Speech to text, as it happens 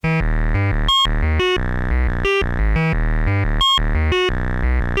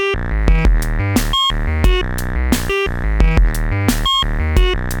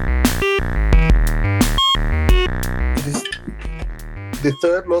The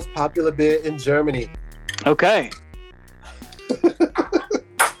third most popular beer in Germany. Okay.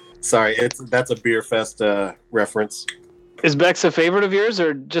 Sorry, that's a Beer Fest reference. Is Beck's a favorite of yours,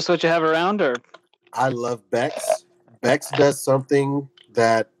 or just what you have around, or? I love Beck's. Beck's does something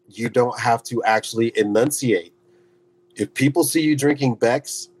that you don't have to actually enunciate. If people see you drinking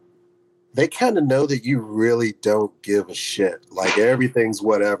Beck's, they kind of know that you really don't give a shit. Like everything's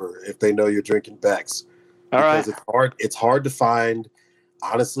whatever if they know you're drinking Beck's. All right. Because it's hard to find,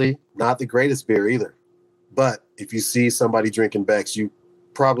 honestly, not the greatest beer either. But if you see somebody drinking Beck's, you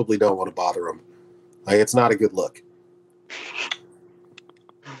probably don't want to bother them. Like, it's not a good look.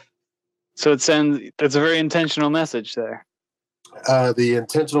 So it's a very intentional message there. The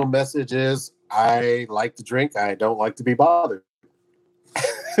intentional message is, I like to drink. I don't like to be bothered.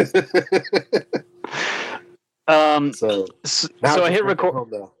 So I hit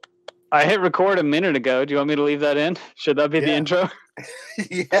record. I hit record a minute ago. Do you want me to leave that in? Should that be the intro?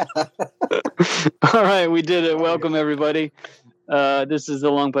 Yeah. All right, we did it. Welcome, everybody. This is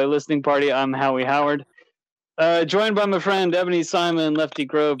the Long Play Listening Party. I'm Howie Howard. Joined by my friend Ebony Simon, Lefty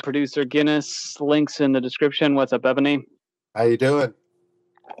Grove, producer Guinness. Links in the description. What's up, Ebony? How you doing?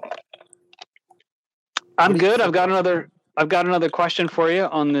 I'm good. I've got another question for you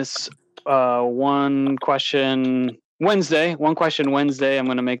on this One Question Wednesday. One Question Wednesday. I'm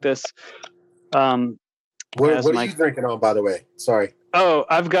going to make this. What are you drinking on, by the way? Sorry. Oh,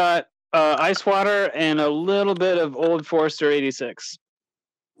 I've got ice water and a little bit of Old Forester 86.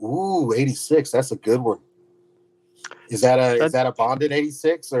 Ooh, 86. That's a good one. Is that a bonded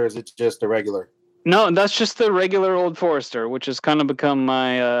 86 or is it just a regular? No, that's just the regular Old Forester, which has kind of become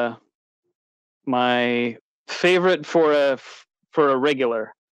my my favorite for a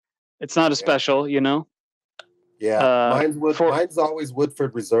regular. It's not a special, you know. Yeah, mine's always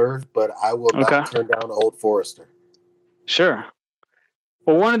Woodford Reserve, but I will not turn down Old Forester. Sure.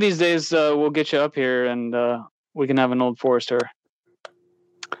 Well, one of these days we'll get you up here and we can have an Old Forester.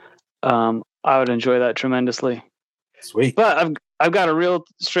 I would enjoy that tremendously. Sweet. But I've got a real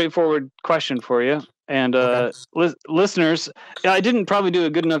straightforward question for you, and listeners. I didn't probably do a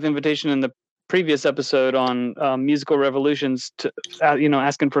good enough invitation in the previous episode on musical revolutions to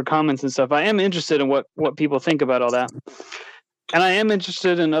asking for comments and stuff. I am interested in what people think about all that, and I am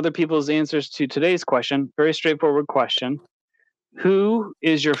interested in other people's answers to today's question. Very straightforward question: who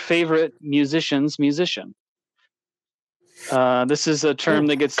is your favorite musician's musician? This is a term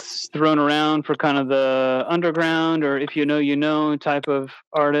that gets thrown around for kind of the underground or if you know type of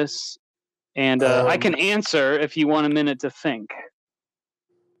artists. And I can answer if you want a minute to think.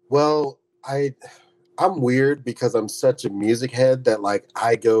 Well, I'm weird because I'm such a music head that like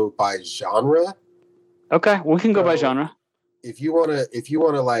I go by genre. Okay, we can go by genre. If you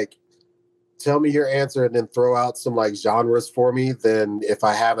wanna like tell me your answer and then throw out some like genres for me, then if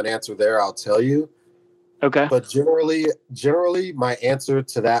I have an answer there, I'll tell you. Okay. But generally, my answer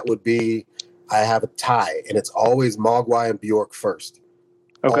to that would be I have a tie, and it's always Mogwai and Bjork first.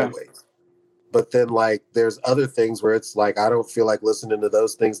 Okay. Always. But then, like, there's other things where it's like I don't feel like listening to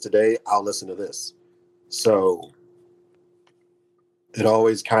those things today. I'll listen to this. So it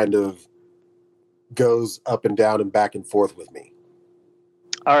always kind of goes up and down and back and forth with me.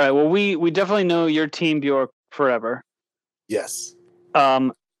 All right. Well, we definitely know your team Bjork forever. Yes.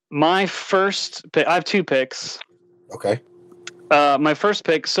 My first pick, I have two picks. Okay. My first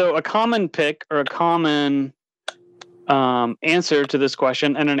pick, so a common pick or a common answer to this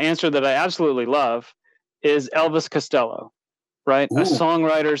question, and an answer that I absolutely love, is Elvis Costello, right? Ooh. A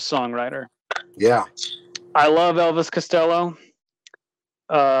songwriter's songwriter. Yeah. I love Elvis Costello.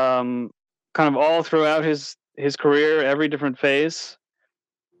 Kind of all throughout his career, every different phase.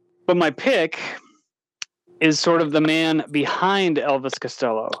 But my pick is sort of the man behind Elvis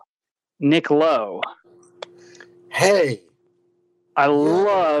Costello, Nick Lowe. Hey. I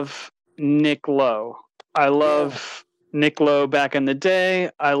love Nick Lowe. I love Nick Lowe back in the day.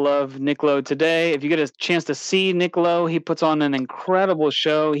 I love Nick Lowe today. If you get a chance to see Nick Lowe, he puts on an incredible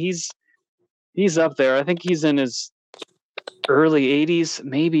show. He's up there. I think he's in his early 80s,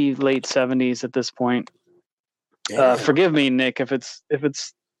 maybe late 70s at this point. Forgive me, Nick, if it's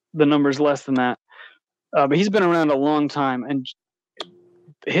the number's less than that. But he's been around a long time, and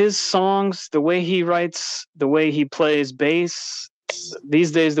his songs, the way he writes, the way he plays bass,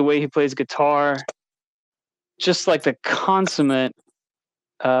 these days the way he plays guitar, just like the consummate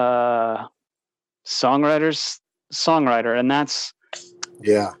songwriter, and that's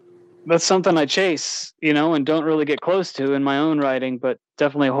something I chase, and don't really get close to in my own writing, but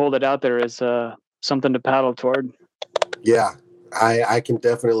definitely hold it out there as something to paddle toward. Yeah. I can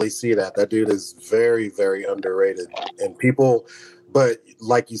definitely see that. That dude is very, very underrated. And people But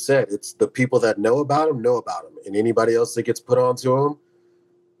like you said, it's the people that know about him, and anybody else that gets put onto him,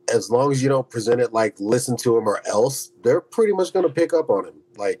 as long as you don't present it like listen to him or else, they're pretty much going to pick up on him.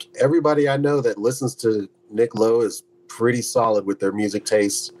 Like everybody I know that listens to Nick Lowe is pretty solid with their music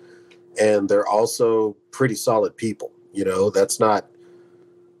taste, and they're also pretty solid people. You know, that's not.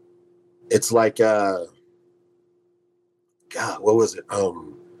 It's like, God, what was it?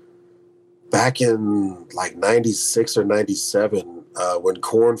 Back in like '96 or '97, when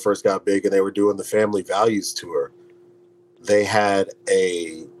Korn first got big and they were doing the Family Values tour, they had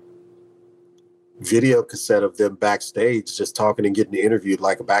a video cassette of them backstage just talking and getting interviewed,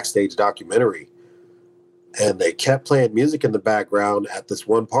 like a backstage documentary. And they kept playing music in the background at this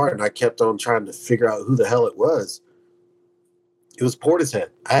one part, and I kept on trying to figure out who the hell it was. It was Portishead.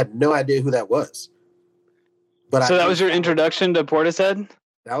 I had no idea who that was. But so that was your introduction to Portishead?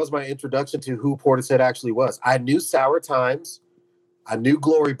 That was my introduction to who Portishead actually was. I knew Sour Times. I knew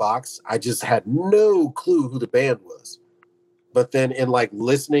Glory Box. I just had no clue who the band was. But then in like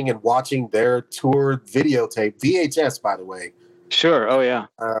listening and watching their tour videotape, VHS, by the way. Sure. Oh, yeah.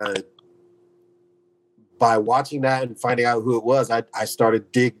 By watching that and finding out who it was, I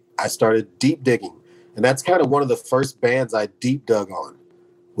started deep digging. And that's kind of one of the first bands I deep dug on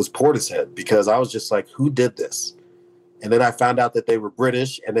was Portishead, because I was just like, who did this? And then I found out that they were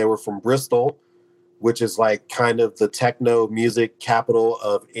British and they were from Bristol, which is like kind of the techno music capital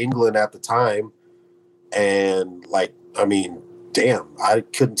of England at the time. And like, I mean, damn, I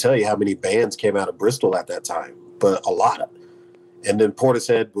couldn't tell you how many bands came out of Bristol at that time, but a lot. And then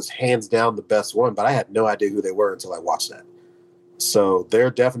Portishead was hands down the best one, but I had no idea who they were until I watched that. So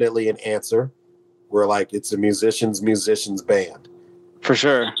they're definitely an answer. We're like, it's a musician's band. For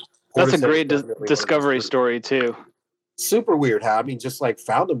sure. That's a great discovery story too. Super weird how, I mean, just like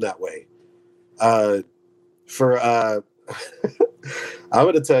found them that way. I'm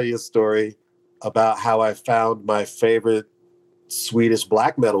going to tell you a story about how I found my favorite Swedish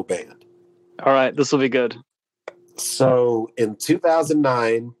black metal band. All right, this will be good. So in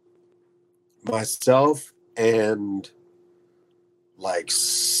 2009, myself and like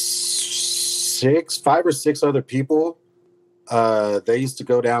 5 or 6 other people, they used to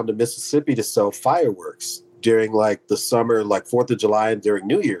go down to Mississippi to sell fireworks during like the summer, like 4th of July and during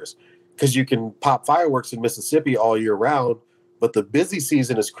New Year's, because you can pop fireworks in Mississippi all year round. But the busy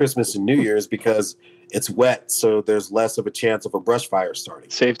season is Christmas and New Year's because it's wet. So there's less of a chance of a brush fire starting.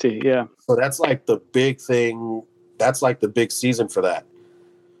 Safety. Yeah. So that's like the big thing. That's like the big season for that.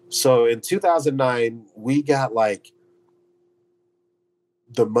 So in 2009, we got like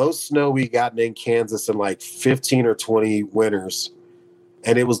the most snow we gotten in Kansas in like 15 or 20 winters.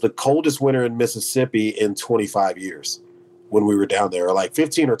 And it was the coldest winter in Mississippi in 25 years when we were down there, or like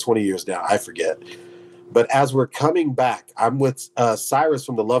 15 or 20 years now, I forget. But as we're coming back, I'm with Cyrus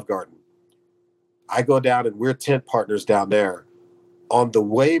from the Love Garden. I go down and we're tent partners down there. On the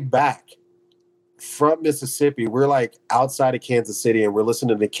way back from Mississippi, we're like outside of Kansas City and we're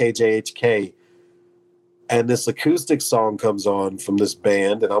listening to KJHK. And this acoustic song comes on from this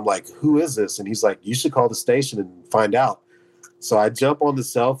band. And I'm like, who is this? And he's like, you should call the station and find out. So I jump on the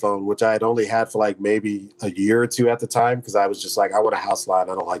cell phone, which I had only had for like maybe a year or two at the time, because I was just like, I want a house line.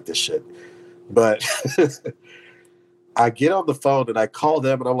 I don't like this shit. But I get on the phone and I call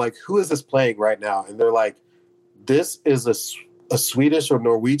them and I'm like, who is this playing right now? And they're like, this is a Swedish or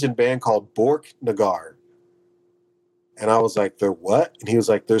Norwegian band called Borknagar. And I was like, they're what? And he was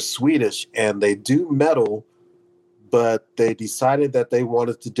like, they're Swedish and they do metal, but they decided that they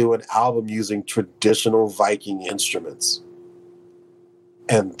wanted to do an album using traditional Viking instruments.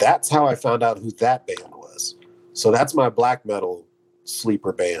 And that's how I found out who that band was. So that's my black metal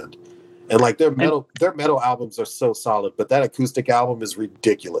sleeper band. And like their metal albums are so solid, but that acoustic album is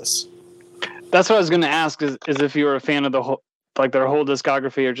ridiculous. That's what I was going to ask is if you were a fan of the whole, like their whole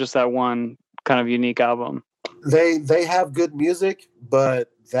discography or just that one kind of unique album. They have good music,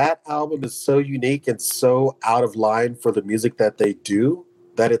 but that album is so unique and so out of line for the music that they do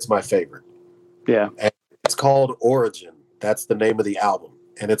that it's my favorite. Yeah. And it's called Origin. That's the name of the album.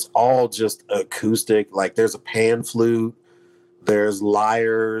 And it's all just acoustic. Like there's a pan flute, there's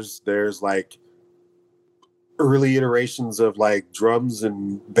lyres, there's like early iterations of like drums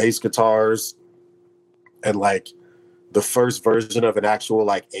and bass guitars, and like the first version of an actual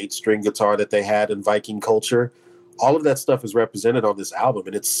like 8-string guitar that they had in Viking culture. All of that stuff is represented on this album,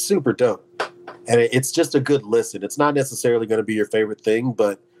 and it's super dope. And it's just a good listen. It's not necessarily going to be your favorite thing,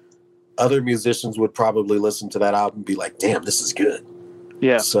 but other musicians would probably listen to that album and be like, damn, this is good.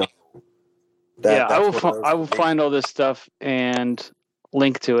 Yeah. So I will find all this stuff and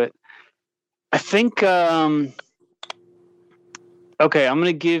link to it. I think Okay, I'm going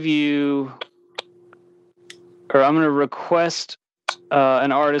to give you, or I'm going to request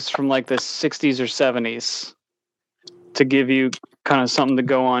an artist from like the 60s or 70s to give you kind of something to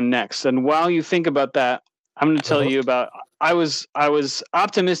go on next. And while you think about that, I'm going to tell you about. I was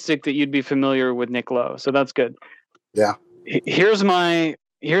optimistic that you'd be familiar with Nick Lowe, so that's good. Yeah. Here's my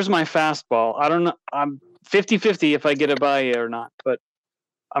fastball. I don't know. I'm 50-50 if I get it by you or not, but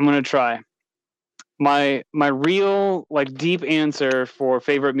I'm going to try. My real like deep answer for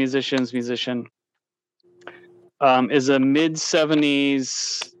favorite musician is a mid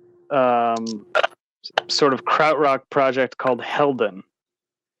 70s sort of krautrock project called Helden.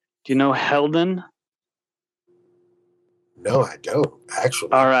 Do you know Helden? No, I don't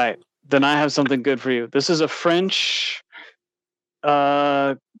actually. All right, then I have something good for you. This is a French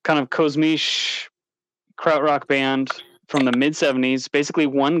kind of Cosmiche krautrock band from the mid 70s. Basically,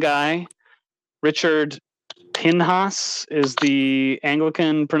 one guy, Richard Pinhas, is the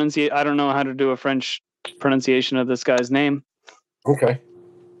Anglican pronunciation. I don't know how to do a French pronunciation of this guy's name. Okay.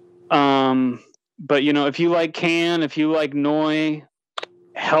 But you know, if you like Can, if you like Neu,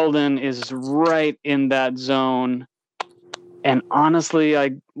 Helden is right in that zone. And honestly,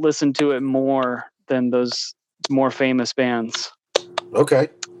 I listen to it more than those more famous bands. Okay.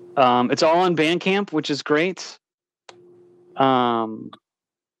 It's all on Bandcamp, which is great. And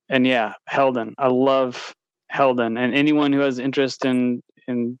yeah, Helden. I love Helden, and anyone who has interest in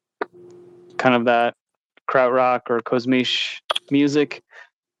kind of that krautrock or Cosmiche music,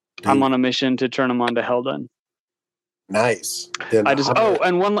 dude, I'm on a mission to turn them on to Helden. Nice. Then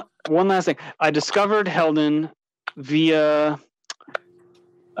and one last thing. I discovered Helden via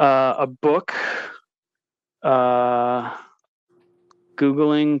a book.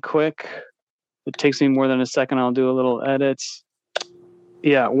 Googling quick. It takes me more than a second. I'll do a little edits.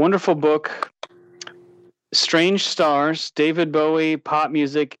 Yeah, wonderful book. Strange Stars, David Bowie, Pop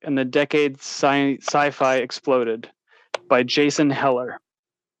Music, and the Decade Sci-Fi Exploded by Jason Heller.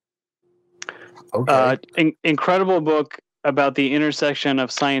 Okay. Incredible book about the intersection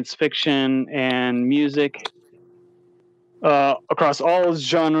of science fiction and music across all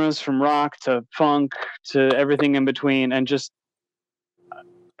genres, from rock to funk to everything in between. And just,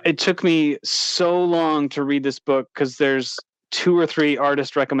 it took me so long to read this book because there's 2 or 3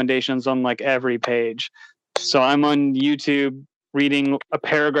 artist recommendations on like every page. So I'm on YouTube reading a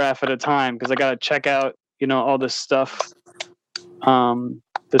paragraph at a time because I got to check out, you know, all this stuff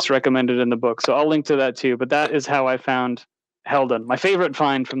that's recommended in the book. So I'll link to that too. But that is how I found Helden. My favorite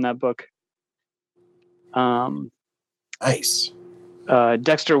find from that book. Nice.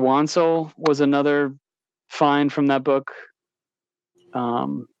 Dexter Wansel was another find from that book.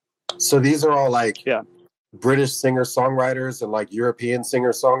 So these are all like British singer-songwriters and like European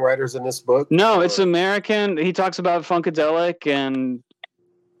singer-songwriters in this book? No, it's American. He talks about Funkadelic, and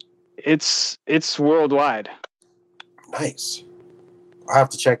it's worldwide. Nice. I have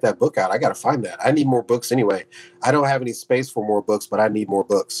to check that book out. I got to find that. I need more books anyway. I don't have any space for more books, but I need more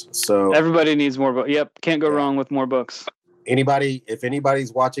books. So everybody needs more books. Yep, can't go wrong with more books. If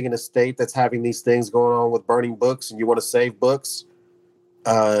anybody's watching in a state that's having these things going on with burning books and you want to save books,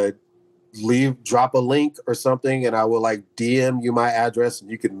 drop a link or something, and I will like DM you my address, and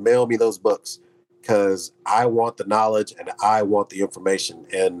you can mail me those books because I want the knowledge and I want the information.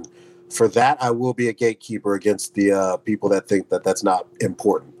 And for that, I will be a gatekeeper against the people that think that that's not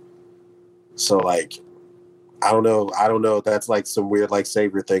important. So like, I don't know if that's like some weird like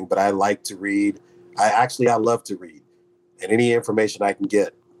savior thing, but I like to read. I love to read, and any information I can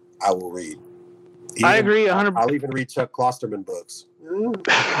get, I will read. I agree 100%. I'll even read Chuck Klosterman books.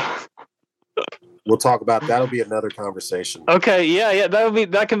 We'll talk about that'll be another conversation. Okay, yeah,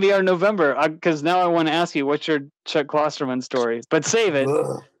 that can be our November, because now I want to ask you what's your Chuck Klosterman story, but save it.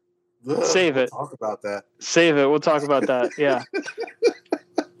 Save it. We'll talk about that. Save it. We'll talk about that. Yeah.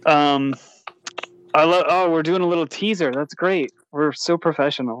 We're doing a little teaser. That's great. We're so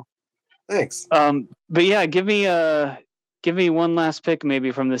professional. Thanks. But yeah, give me one last pick,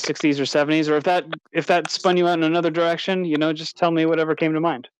 maybe from the 60s or 70s, or if that spun you out in another direction, you know, just tell me whatever came to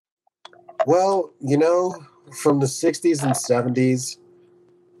mind. Well, you know, from the 60s and 70s,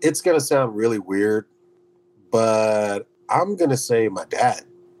 it's going to sound really weird, but I'm going to say my dad.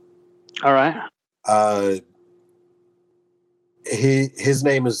 All right. His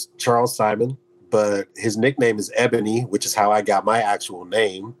name is Charles Simon, but his nickname is Ebony, which is how I got my actual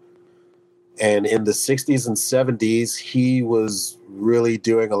name. And in the 60s and 70s, he was really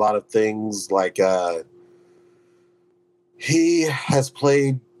doing a lot of things like he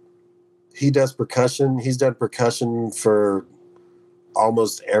does percussion. He's done percussion for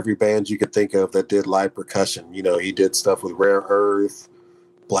almost every band you could think of that did live percussion. You know, he did stuff with Rare Earth,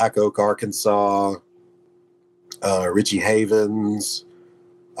 Black Oak, Arkansas, Richie Havens.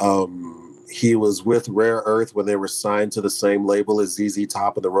 He was with Rare Earth when they were signed to the same label as ZZ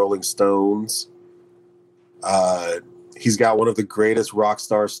Top and the Rolling Stones. He's got one of the greatest rock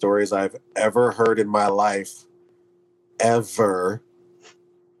star stories I've ever heard in my life, ever.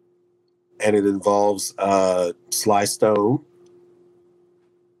 And it involves Sly Stone.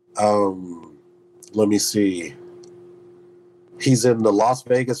 Let me see. He's in the Las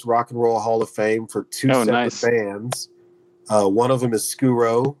Vegas Rock and Roll Hall of Fame for two separate bands. One of them is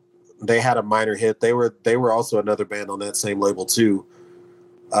Skuro. They had a minor hit. They were also another band on that same label too.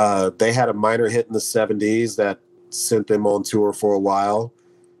 They had a minor hit in the 70s that sent them on tour for a while.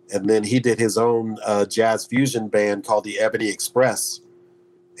 And then he did his own jazz fusion band called the Ebony Express.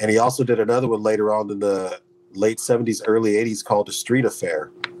 And he also did another one later on in the late 70s, early 80s called The Street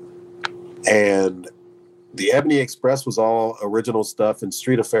Affair. And the Ebony Express was all original stuff and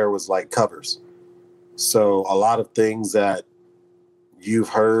Street Affair was like covers. So a lot of things that you've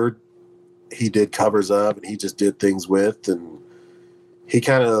heard, he did covers of and he just did things with. And he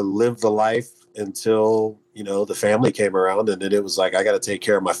kind of lived the life until, you know, the family came around, and then it was like, I got to take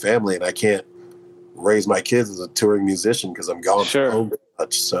care of my family and I can't raise my kids as a touring musician because I'm gone from home too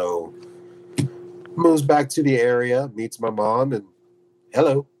much. So moves back to the area, meets my mom, and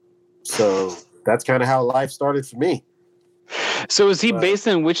hello. So that's kind of how life started for me. So was he based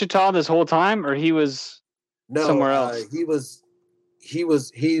in Wichita this whole time, or he was somewhere else? He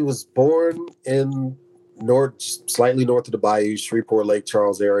was born in slightly north of the bayou, Shreveport, Lake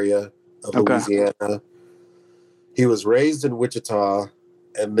Charles area of Louisiana. He was raised in Wichita,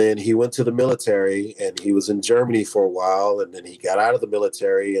 and then he went to the military, and he was in Germany for a while, and then he got out of the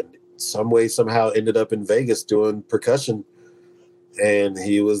military and somehow ended up in Vegas doing percussion. And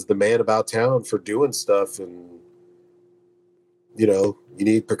he was the man about town for doing stuff. And, you know, you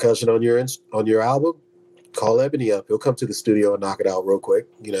need percussion on your album, call Ebony up. He'll come to the studio and knock it out real quick,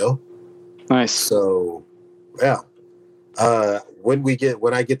 you know? Nice. So, yeah.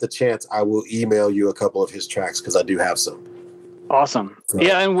 When I get the chance, I will email you a couple of his tracks because I do have some. Awesome. So,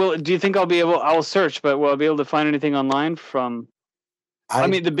 yeah, and do you think I'll search, but will I be able to find anything online from, I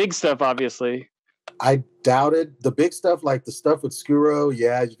mean, the big stuff, obviously. I doubt it. The big stuff, like the stuff with Skuro,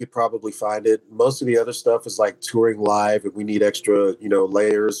 yeah, you could probably find it. Most of the other stuff is like touring live, and we need extra, you know,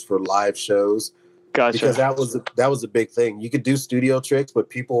 layers for live shows. Gotcha. Because that was a big thing. You could do studio tricks, but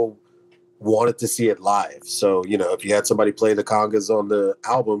people wanted to see it live. So, you know, if you had somebody play the congas on the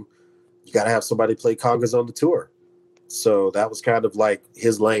album, you got to have somebody play congas on the tour. So that was kind of like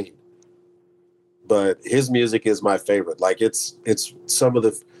his lane. But his music is my favorite. Like it's some of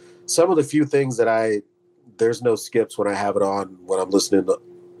the few things that there's no skips when I have it on when I'm listening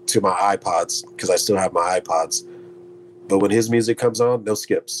to my iPods, because I still have my iPods. But when his music comes on, no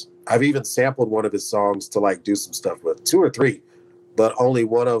skips. I've even sampled one of his songs to like do some stuff with, 2 or 3, but only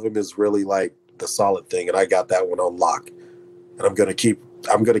one of them is really like the solid thing, and I got that one on lock. And I'm gonna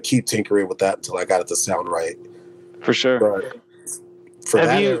keep tinkering with that until I got it to sound right. For sure. But for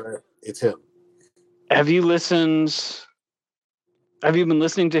era, it's him. Have you been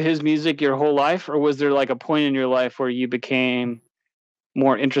listening to his music your whole life, or was there like a point in your life where you became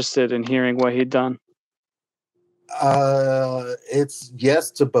more interested in hearing what he'd done? It's yes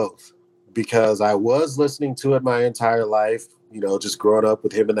to both, because I was listening to it my entire life, you know, just growing up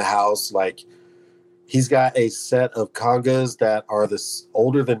with him in the house. Like, he's got a set of congas that are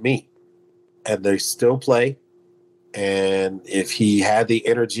older than me, and they still play. And if he had the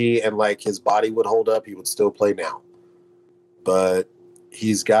energy and like his body would hold up, he would still play now. But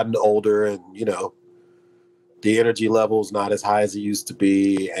he's gotten older, and, you know, the energy level is not as high as it used to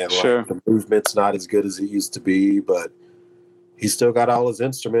be, and like the movement's not as good as it used to be, but he's still got all his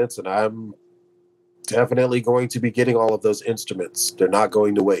instruments, and I'm definitely going to be getting all of those instruments. They're not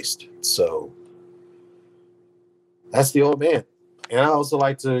going to waste. So that's the old man. And I also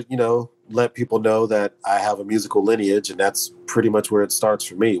like to, you know, let people know that I have a musical lineage, and that's pretty much where it starts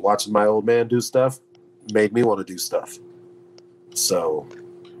for me. Watching my old man do stuff made me want to do stuff. So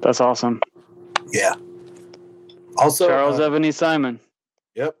that's awesome. Yeah. Also, Charles Ebony Simon.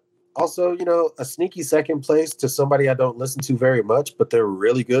 Yep. Also, you know, a sneaky second place to somebody I don't listen to very much, but they're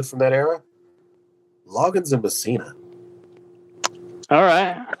really good from that era. Loggins and Messina. All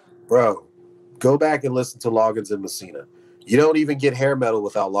right. Bro, go back and listen to Loggins and Messina. You don't even get hair metal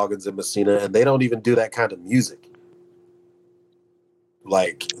without Loggins and Messina, and they don't even do that kind of music.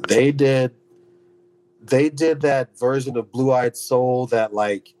 Like, they did that version of Blue Eyed Soul that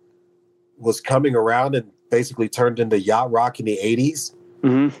like was coming around, and basically turned into yacht rock in the 80s,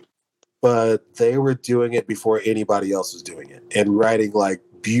 but they were doing it before anybody else was doing it and writing like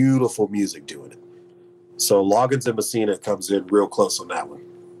beautiful music doing it. So Loggins and Messina comes in real close on that one.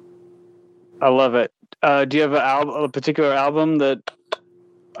 I love it. Do you have a particular album that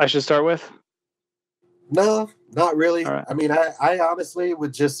I should start with? No, not really. All right. I mean, I honestly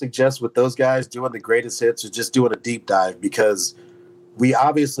would just suggest with those guys doing the greatest hits or just doing a deep dive, because we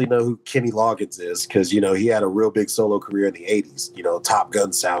obviously know who Kenny Loggins is because, you know, he had a real big solo career in the 80s, you know, Top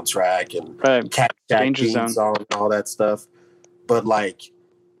Gun soundtrack and Cat Jack theme song and all that stuff. But like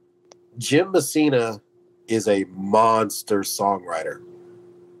Jim Messina is a monster songwriter.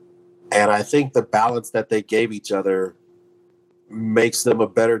 And I think the balance that they gave each other makes them a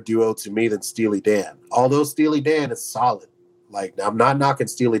better duo to me than Steely Dan. Although Steely Dan is solid. Like, I'm not knocking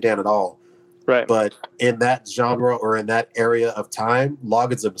Steely Dan at all. Right. But in that genre or in that area of time,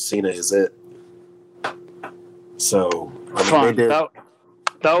 Loggins and Messina is it. So, I mean, they did.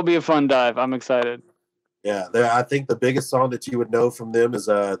 That will be a fun dive. I'm excited. Yeah, I think the biggest song that you would know from them is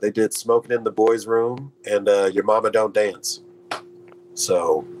they did Smoking in the Boys' Room and Your Mama Don't Dance.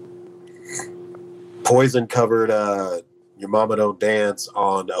 So, Poison covered Your Mama Don't Dance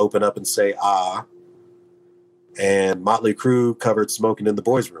on Open Up and Say Ah. And Motley Crue covered Smoking in the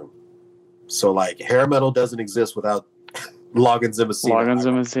Boys' Room. So, like, hair metal doesn't exist without Loggins and Messina. Loggins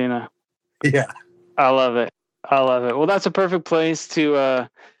and Messina. Yeah. I love it. Well, that's a perfect place to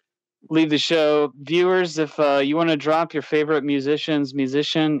leave the show. Viewers, if you want to drop your favorite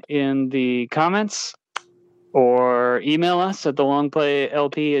musician in the comments or email us at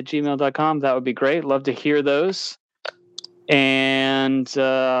thelongplaylp@gmail.com, that would be great. Love to hear those. And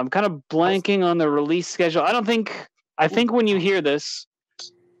I'm kind of blanking on the release schedule. I think when you hear this,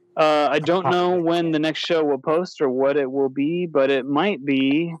 I don't know when the next show will post or what it will be, but it might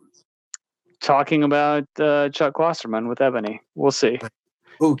be talking about Chuck Klosterman with Ebony. We'll see.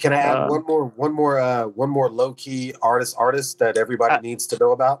 Ooh, can I add one more low key artist that everybody needs to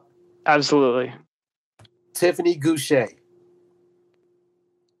know about? Absolutely. Tiffany Goucher.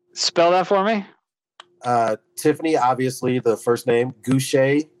 Spell that for me. Tiffany, obviously the first name,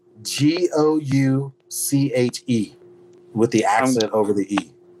 Goucher, Gouche, with the accent over the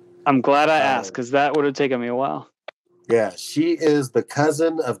E. I'm glad I asked because that would have taken me a while. Yeah, she is the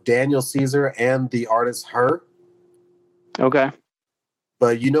cousin of Daniel Caesar and the artist Her. Okay.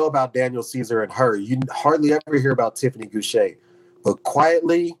 But you know about Daniel Caesar and Her. You hardly ever hear about Tiffany Goucher. But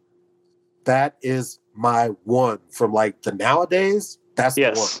quietly, that is my one from like the nowadays. That's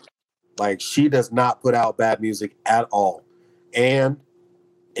the one. Like, she does not put out bad music at all. And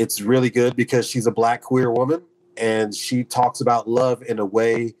it's really good because she's a Black queer woman and she talks about love in a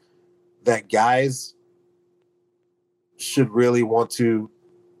way that guys should really want to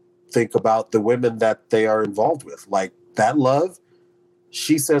think about the women that they are involved with. Like, that love,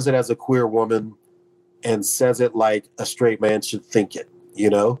 she says it as a queer woman and says it like a straight man should think it, you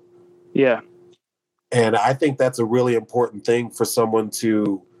know? Yeah. And I think that's a really important thing for someone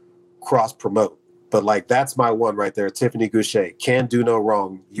to cross promote. But like, that's my one right there. Tiffany Goucher, Can Do No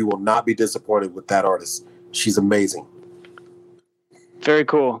Wrong. You will not be disappointed with that artist. She's amazing. Very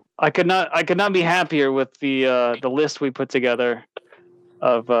cool. I could not be happier with the list we put together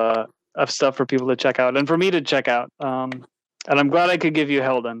of stuff for people to check out and for me to check out. And I'm glad I could give you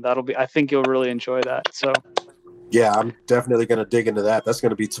Helden. I think you'll really enjoy that. So yeah, I'm definitely going to dig into that. That's going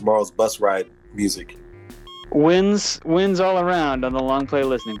to be tomorrow's bus ride music. Wins all around on the Long Play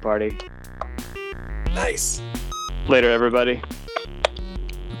listening party. Nice. Later, everybody.